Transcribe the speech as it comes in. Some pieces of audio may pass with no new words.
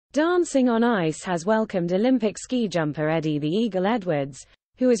Dancing on Ice has welcomed Olympic ski jumper Eddie the Eagle Edwards,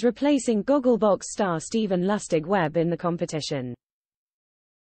 who is replacing Gogglebox star Stephen Lustig-Webb in the competition.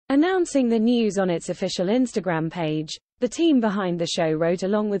 Announcing the news on its official Instagram page, the team behind the show wrote,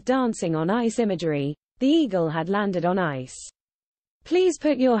 along with Dancing on Ice imagery, "The Eagle had landed on ice. Please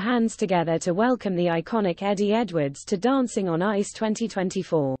put your hands together to welcome the iconic Eddie Edwards to Dancing on Ice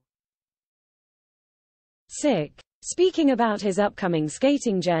 2024. Sick. Speaking about his upcoming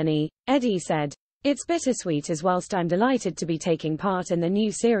skating journey, Eddie said, "It's bittersweet as whilst I'm delighted to be taking part in the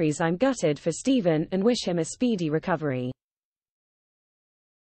new series, I'm gutted for Stephen and wish him a speedy recovery.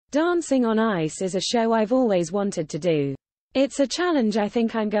 Dancing on Ice is a show I've always wanted to do. It's a challenge I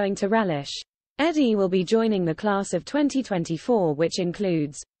think I'm going to relish." Eddie will be joining the class of 2024, which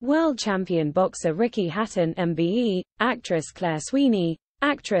includes world champion boxer Ricky Hatton MBE, actress Claire Sweeney,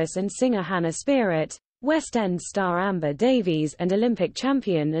 actress and singer Hannah Spirit, West End star Amber Davies, and Olympic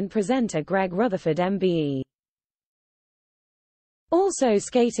champion and presenter Greg Rutherford MBE. Also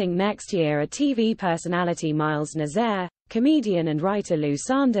skating next year are TV personality Miles Nazaire, comedian and writer Lou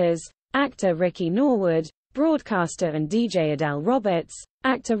Sanders, actor Ricky Norwood, broadcaster and DJ Adele Roberts,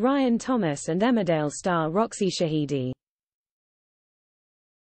 actor Ryan Thomas, and Emmerdale star Roxy Shahidi.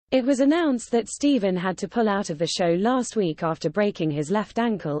 It was announced that Stephen had to pull out of the show last week after breaking his left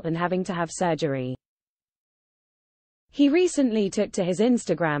ankle and having to have surgery. He recently took to his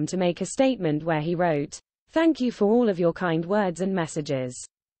Instagram to make a statement where he wrote, "Thank you for all of your kind words and messages.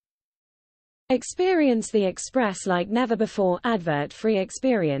 Experience the Express like never before, advert-free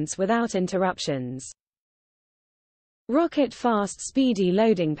experience without interruptions. Rocket fast speedy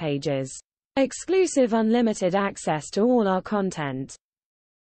loading pages. Exclusive unlimited access to all our content.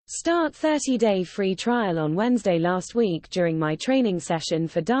 Start 30-day free trial on Wednesday. Last week during my training session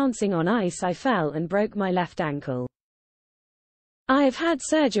for Dancing on Ice I fell and broke my left ankle. I have had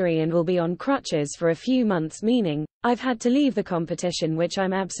surgery and will be on crutches for a few months, meaning I've had to leave the competition, which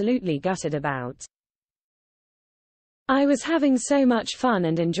I'm absolutely gutted about. I was having so much fun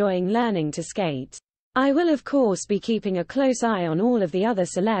and enjoying learning to skate. I will of course be keeping a close eye on all of the other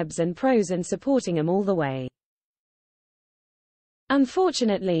celebs and pros and supporting them all the way.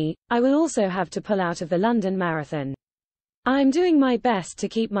 Unfortunately, I will also have to pull out of the London Marathon. I'm doing my best to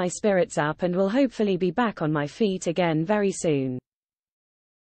keep my spirits up and will hopefully be back on my feet again very soon."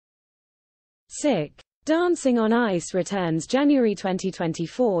 Sick. Dancing on Ice returns January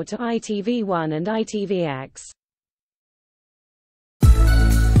 2024 to ITV1 and ITVX.